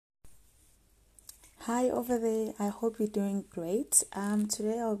Hi over there. I hope you're doing great.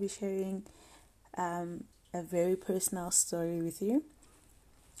 Today I'll be sharing a very personal story with you.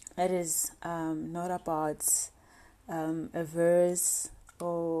 It is not about a verse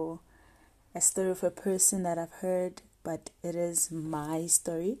or a story of a person that I've heard, but it is my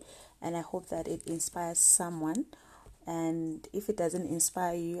story, and I hope that it inspires someone. And if it doesn't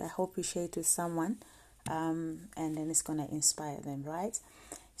inspire you, I hope you share it with someone, and then it's gonna inspire them, right?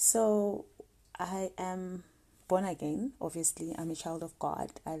 So I am born again. Obviously, I'm a child of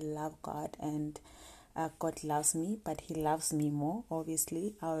God. I love God, and God loves me, but He loves me more.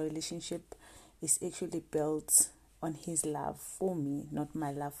 Obviously, our relationship is actually built on His love for me, not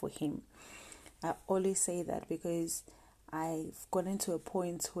my love for Him. I always say that because I've gotten to a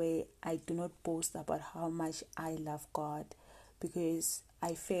point where I do not boast about how much I love God, because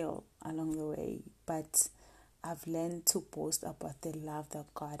I fail along the way, but I've learned to boast about the love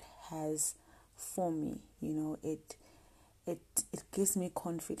that God has for me. It gives me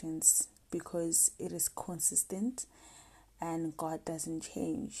confidence because it is consistent, and God doesn't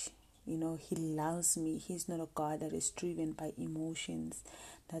change. He loves me. He's not a God that is driven by emotions,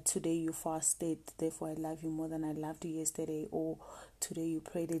 that today you fasted, therefore I love you more than I loved you yesterday, or today you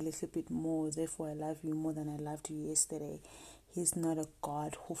prayed a little bit more, therefore I love you more than I loved you yesterday. He's not a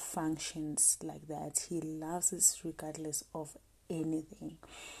God who functions like that. He loves us regardless of anything.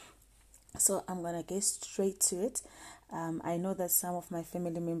 So I'm gonna get straight to it. I know that some of my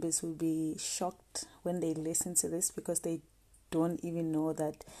family members will be shocked when they listen to this, because they don't even know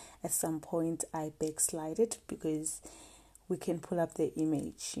that at some point I backslided, because we can pull up the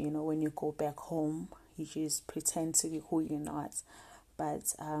image. When you go back home, you just pretend to be who you're not.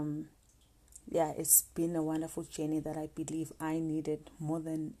 But yeah, it's been a wonderful journey that I believe I needed more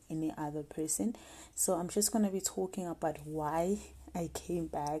than any other person. So I'm just going to be talking about why I came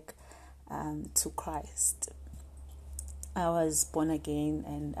back to Christ. I was born again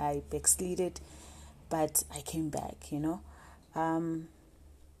and I backslided, but I came back.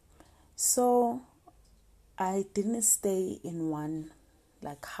 So I didn't stay in one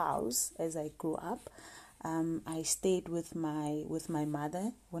house as I grew up. I stayed with my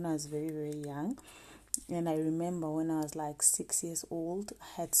mother when I was very, very young. And I remember when I was 6 years old,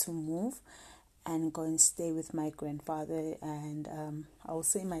 I had to move and go and stay with my grandfather, and I will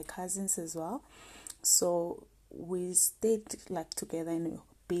say my cousins as well. So we stayed together in a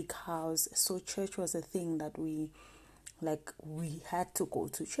big house. So church was a thing that we had to go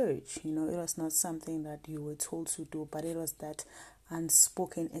to church. It was not something that you were told to do, but it was that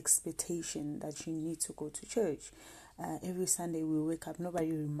unspoken expectation that you need to go to church. Every Sunday we wake up,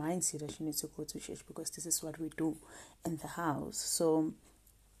 nobody reminds you that you need to go to church, because this is what we do in the house. So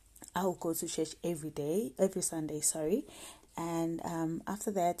I would go to church every Sunday, sorry. And after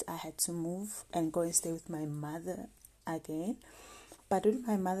that, I had to move and go and stay with my mother again. But with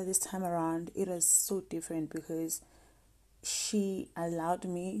my mother this time around, it was so different, because she allowed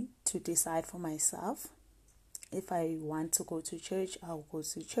me to decide for myself. If I want to go to church, I'll go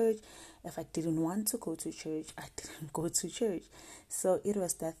to church. If I didn't want to go to church, I didn't go to church. So it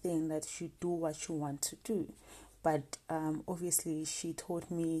was that thing that you do what you want to do. But obviously, she taught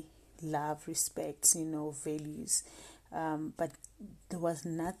me love, respect, values. But there was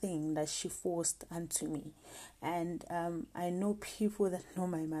nothing that she forced onto me. And I know people that know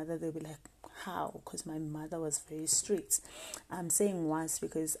my mother, they'll be like, how? Because my mother was very strict. I'm saying once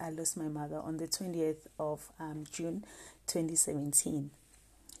because I lost my mother on the 20th of June 2017.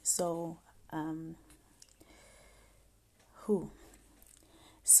 So,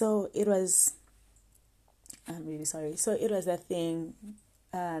 So it was, I'm really sorry. So it was a thing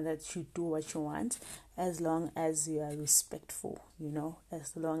that you do what you want, as long as you are respectful,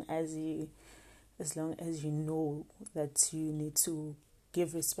 as long as you know that you need to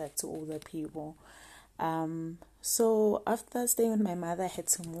give respect to older people. So after staying with my mother, I had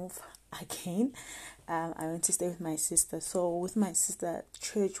to move again. I went to stay with my sister. So with my sister,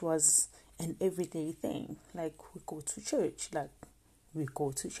 church was an everyday thing. We go to church. We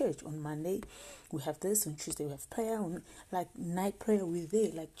go to church on Monday. We have this on Tuesday. We have prayer on night prayer. We're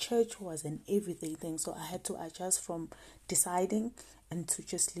there. Church was an everyday thing. So I had to adjust from deciding and to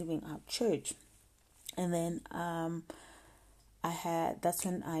just living out church. And then that's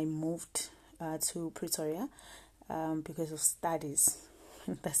when I moved to Pretoria because of studies.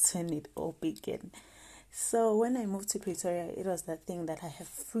 That's when it all began. So when I moved to Pretoria, it was that thing that I have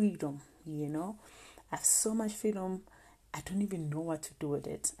freedom, I have so much freedom. I don't even know what to do with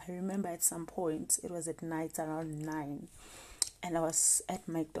it. I remember at some point, it was at night around 9, and I was at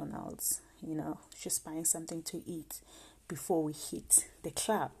McDonald's, just buying something to eat before we hit the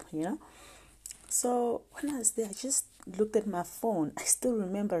club. So when I was there, I just looked at my phone. I still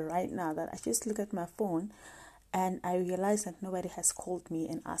remember right now that I just looked at my phone and I realized that nobody has called me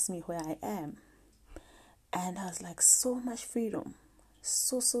and asked me where I am. And I was like, so much freedom.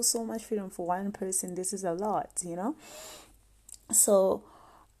 So much freedom for one person. This is a lot, So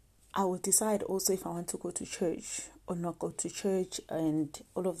I would decide also if I want to go to church or not go to church and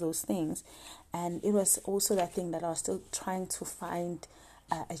all of those things. And it was also that thing that I was still trying to find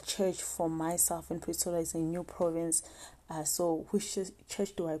a church for myself in Pretoria. Is a new province. So which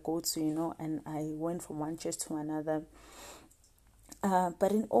church do I go to, and I went from one church to another.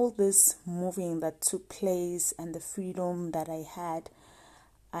 But in all this moving that took place and the freedom that I had,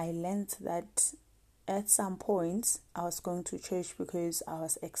 I learned that at some point I was going to church because I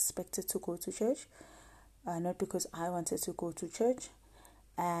was expected to go to church, not because I wanted to go to church.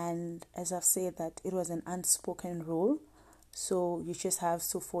 And as I've said, that it was an unspoken rule, so you just have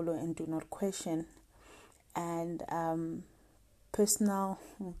to follow and do not question. And personal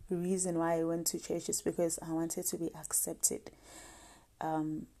reason why I went to church is because I wanted to be accepted.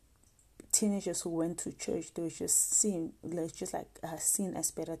 Teenagers who went to church, they were just seen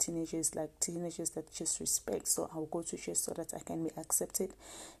as better teenagers, like teenagers that just respect. So I'll go to church so that I can be accepted,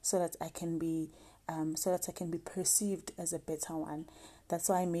 so that I can be perceived as a better one. That's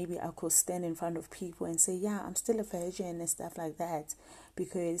why maybe I could stand in front of people and say, yeah, I'm still a virgin and stuff like that,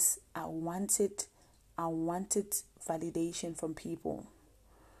 because I wanted validation from people.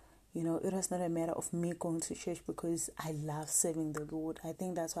 It was not a matter of me going to church because I love serving the Lord. I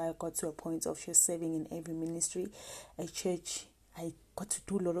think that's why I got to a point of just serving in every ministry, a church. I got to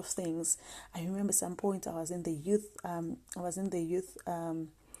do a lot of things. I remember some point I was in the youth.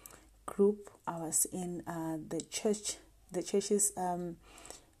 Group. I was in the church's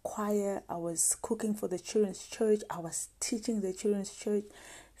choir. I was cooking for the children's church. I was teaching the children's church.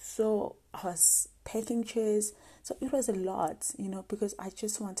 So I was packing chairs. So it was a lot, because I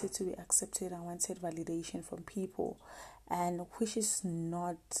just wanted to be accepted. I wanted validation from people, and which is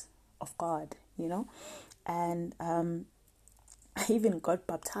not of God, And I even got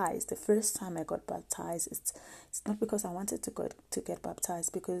baptized. The first time I got baptized, it's not because I wanted to get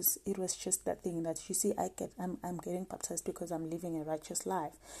baptized, because it was just that thing that, you see, I'm getting baptized because I'm living a righteous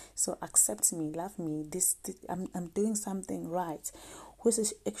life. So accept me, love me. I'm doing something right, which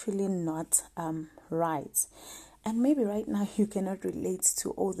is actually not right. And maybe right now you cannot relate to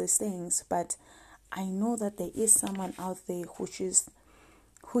all these things, but I know that there is someone out there who just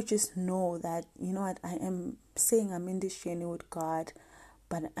know that, what, I am saying I'm in this journey with God,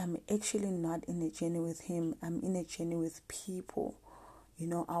 but I'm actually not in a journey with Him. I'm in a journey with people.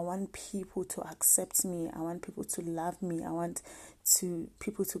 I want people to accept me. I want people to love me. I want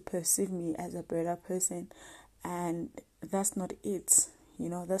people to perceive me as a better person. And that's not it.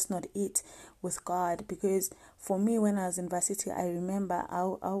 That's not it with God. Because for me, when I was in varsity, I remember I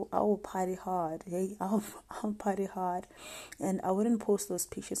will party hard. Hey, I'll party hard, and I wouldn't post those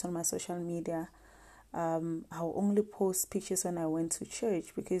pictures on my social media. I'll only post pictures when I went to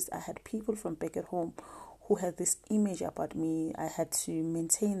church, because I had people from back at home who had this image about me. I had to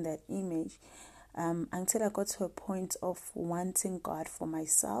maintain that image until I got to a point of wanting God for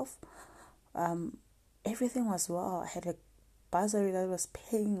myself. Everything was well. I had a bursary that was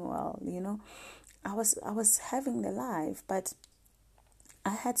paying well. I was having the life, but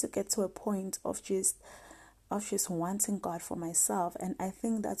I had to get to a point of just wanting God for myself. And I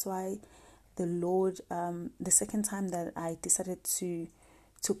think that's why the Lord, the second time that I decided to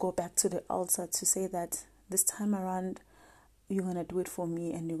go back to the altar, to say that this time around you're going to do it for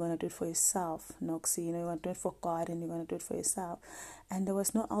me and you're going to do it for yourself, Noxie. You're going to do it for God and you're going to do it for yourself. And there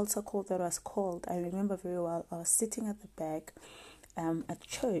was no altar call that was called. I remember very well, I was sitting at the back at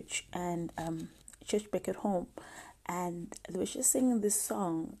church, and church back at home, and they were just singing this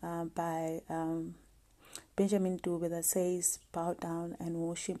song by Benjamin Dube that says, bow down and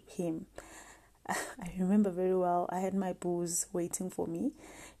worship Him. I remember very well, I had my booze waiting for me,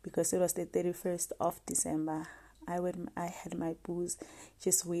 because it was the 31st of December. I had my booze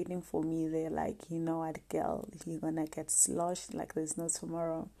just waiting for me there, like, what, girl, you're gonna get sloshed like there's no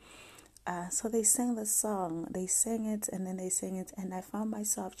tomorrow. So they sang the song, they sang it, and then they sang it, and I found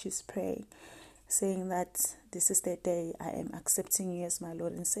myself just praying, saying that this is the day I am accepting you as my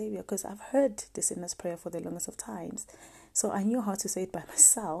Lord and Savior, because I've heard the sinner's prayer for the longest of times, so I knew how to say it by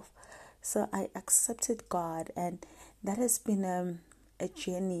myself. So I accepted God, and that has been a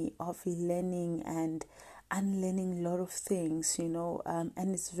journey of learning and unlearning a lot of things, and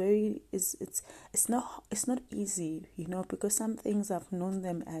it's not easy, because some things I've known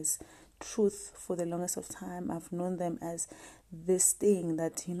them as truth for the longest of time. I've known them as this thing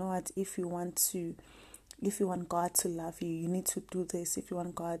that, you know what, if you want God to love you, you need to do this. If you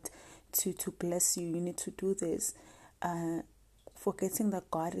want God to bless you, you need to do this. Forgetting that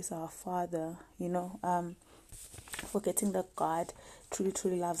God is our Father, forgetting that God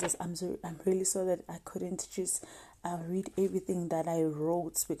truly loves us. I'm really sorry that I couldn't just read everything that I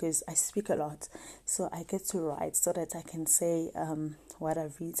wrote, because I speak a lot, so I get to write so that I can say what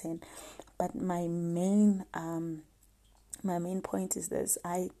I've written. But my main point is this: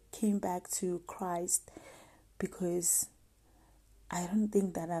 I came back to Christ because I don't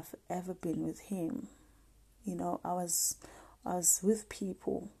think that I've ever been with Him. I was with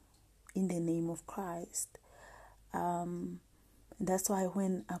people in the name of Christ. That's why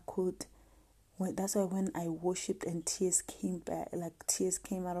when I worshipped and tears came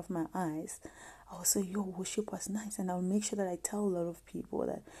out of my eyes, I was say, your worship was nice, and I'll make sure that I tell a lot of people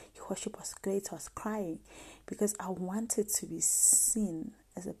that your worship was great. I was crying because I wanted to be seen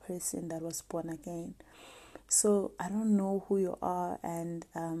as a person that was born again. So I don't know who you are and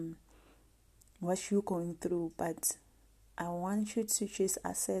what you're going through, but I want you to just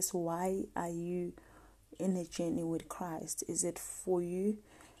assess, why are you in a journey with Christ? Is it for you?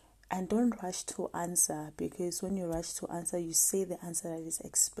 And don't rush to answer, because when you rush to answer, you say the answer that is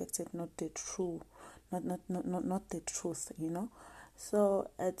expected, not the truth, not the truth. So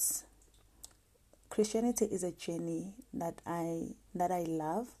Christianity is a journey that I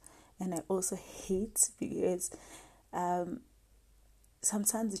love, and I also hate, because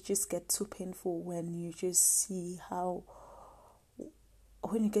sometimes it just gets too painful when you just see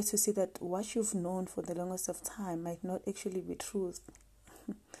when you get to see that what you've known for the longest of time might not actually be truth.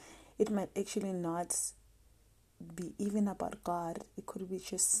 It might actually not be even about God. It could be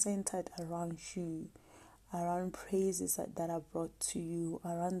just centered around you, around praises that are brought to you,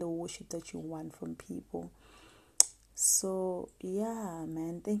 around the worship that you want from people. So yeah,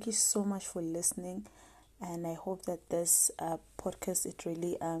 man, thank you so much for listening, and I hope that this podcast, it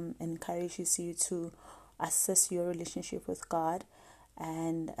really encourages you to assess your relationship with God,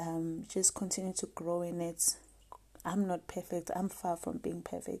 and just continue to grow in it. I'm not perfect. I'm far from being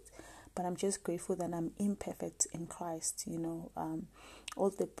perfect, but I'm just grateful that I'm imperfect in Christ. All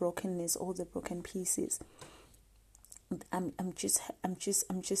the brokenness, all the broken pieces. I'm just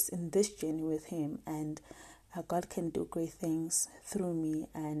in this journey with Him, and God can do great things through me,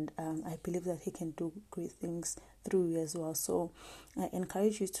 and I believe that He can do great things through you as well. So I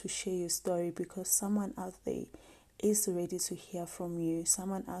encourage you to share your story, because someone out there is ready to hear from you.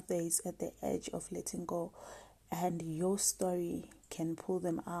 Someone out there is at the edge of letting go, and your story can pull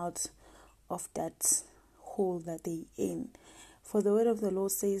them out of that hole that they're in. For the word of the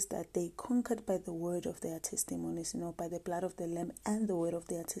Lord says that they conquered by the word of their testimonies, by the blood of the Lamb and the word of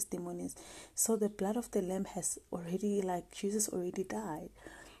their testimonies. So the blood of the Lamb has already, Jesus already died.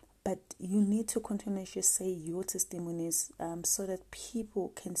 But you need to continuously say your testimonies so that people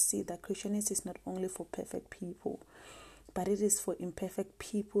can see that Christianity is not only for perfect people, but it is for imperfect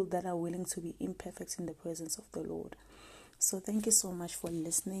people that are willing to be imperfect in the presence of the Lord. So thank you so much for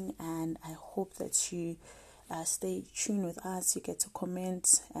listening, and I hope that you stay tuned with us. You get to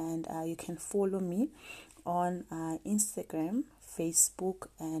comment, and you can follow me on Instagram, Facebook,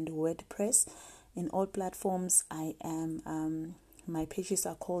 and WordPress. In all platforms, I am. My pages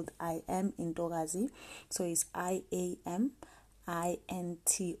are called I Am Intokazi. So it's IAMINTOKAZIE.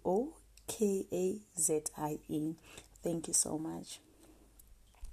 Thank you so much.